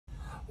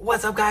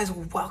What's up, guys?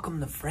 Welcome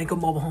to Franco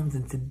Mobile Homes,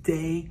 and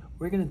today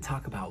we're going to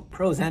talk about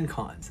pros and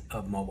cons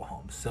of mobile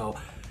homes. So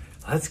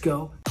let's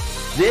go.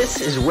 This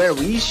is where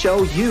we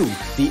show you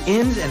the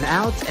ins and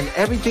outs and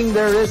everything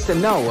there is to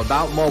know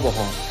about mobile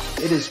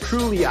homes. It is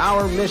truly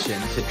our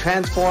mission to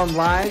transform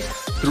lives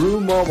through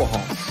mobile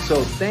homes.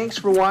 So thanks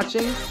for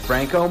watching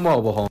Franco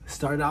Mobile Homes.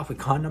 Started off with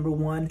con number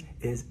one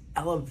is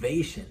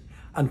elevation.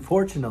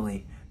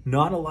 Unfortunately,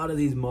 not a lot of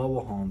these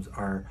mobile homes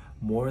are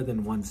more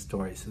than one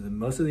story. So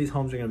most of these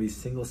homes are going to be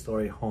single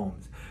story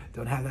homes.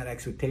 Don't have that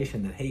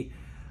expectation that, hey,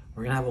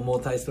 we're going to have a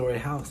multi-story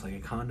house like a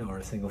condo or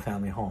a single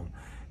family home.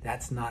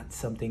 That's not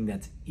something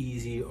that's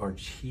easy or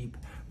cheap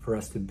for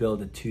us to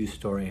build a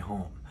two-story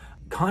home.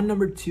 Con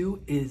number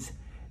two is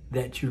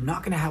that you're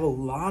not going to have a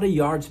lot of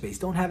yard space.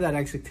 Don't have that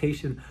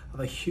expectation of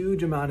a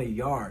huge amount of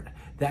yard.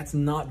 That's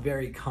not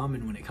very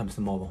common when it comes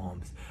to mobile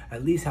homes,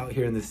 at least out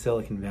here in the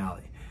Silicon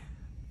Valley.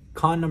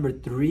 Con number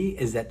three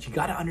is that you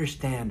got to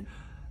understand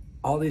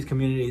all these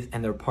communities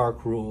and their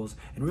park rules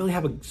and really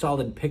have a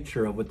solid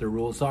picture of what their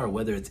rules are,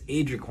 whether it's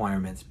age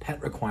requirements,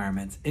 pet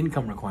requirements,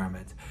 income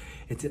requirements.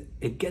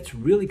 It gets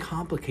really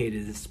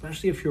complicated,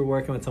 especially if you're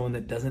working with someone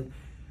that doesn't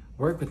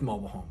work with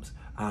mobile homes.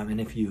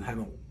 And if you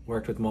haven't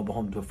worked with mobile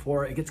homes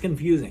before, it gets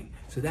confusing.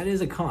 So that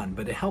is a con,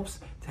 but it helps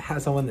to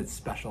have someone that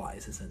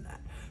specializes in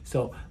that.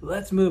 So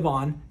let's move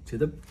on to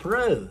the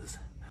pros.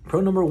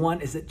 Pro number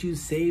one is that you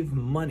save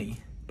money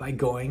by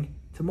going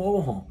to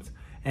mobile homes.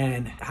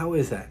 And how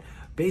is that?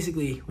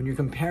 Basically, when you're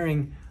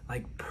comparing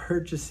like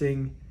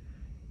purchasing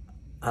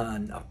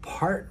an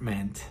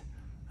apartment,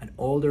 an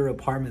older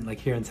apartment like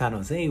here in San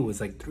Jose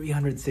was like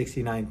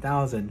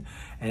 $369,000,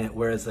 and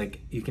whereas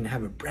like you can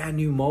have a brand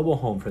new mobile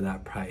home for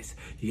that price.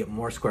 You get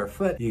more square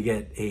foot, you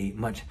get a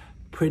much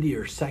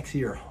prettier,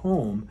 sexier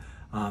home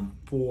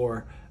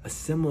for a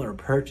similar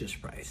purchase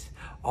price.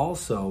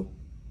 Also,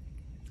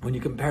 when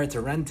you compare it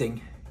to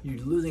renting, you're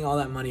losing all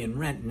that money in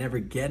rent, never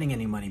getting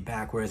any money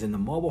back. Whereas in the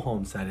mobile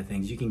home side of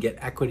things, you can get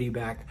equity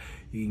back,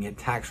 you can get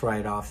tax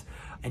write-offs,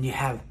 and you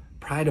have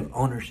pride of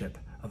ownership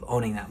of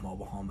owning that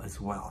mobile home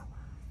as well.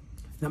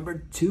 Number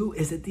two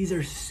is that these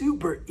are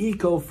super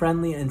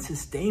eco-friendly and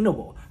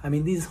sustainable. I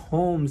mean, these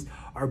homes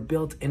are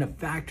built in a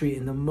factory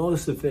in the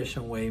most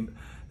efficient way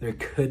there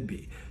could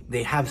be.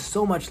 They have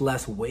so much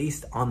less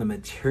waste on the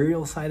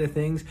material side of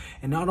things,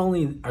 and not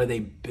only are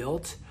they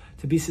built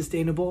to be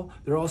sustainable,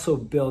 they're also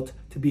built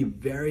to be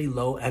very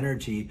low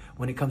energy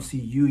when it comes to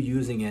you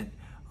using it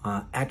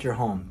at your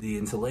home. The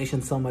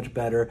insulation's so much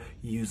better,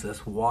 you use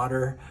less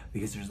water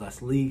because there's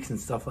less leaks and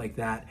stuff like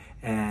that,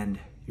 and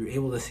you're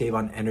able to save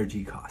on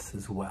energy costs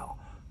as well.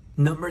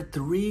 Number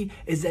three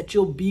is that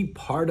you'll be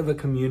part of a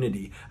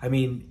community. I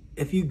mean,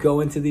 if you go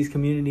into these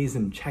communities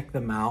and check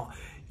them out,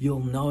 you'll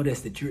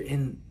notice that you're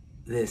in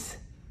this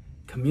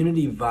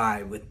community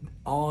vibe with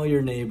all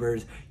your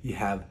neighbors. You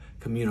have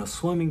communal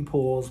swimming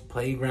pools,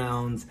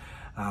 playgrounds,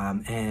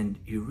 and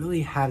you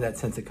really have that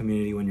sense of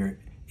community when you're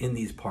in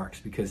these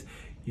parks because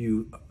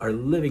you are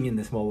living in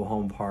this mobile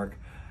home park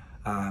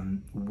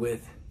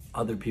with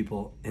other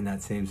people in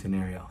that same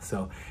scenario.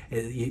 So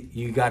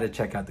you got to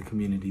check out the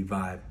community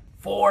vibe.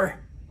 Four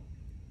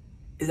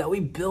is that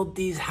we build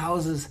these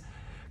houses,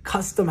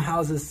 custom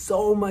houses,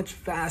 so much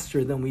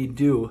faster than we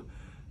do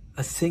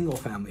a single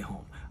family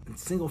home. And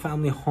single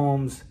family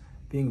homes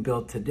being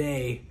built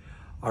today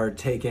are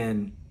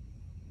taken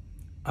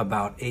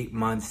about 8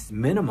 months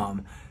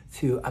minimum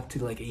to up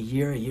to like a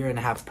year and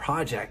a half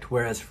project.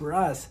 Whereas for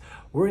us,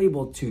 we're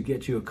able to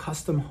get you a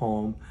custom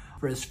home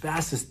for as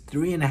fast as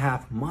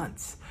 3.5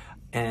 months.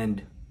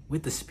 And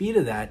with the speed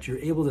of that, you're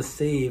able to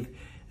save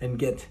and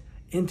get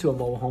into a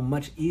mobile home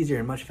much easier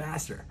and much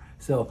faster.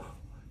 So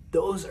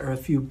those are a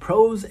few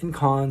pros and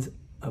cons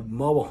of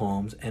mobile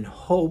homes, and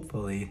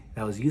hopefully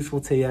that was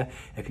useful to you.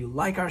 If you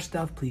like our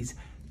stuff, please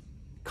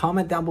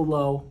comment down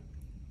below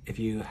if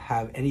you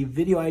have any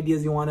video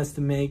ideas you want us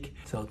to make.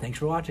 So thanks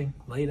for watching.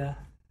 Later.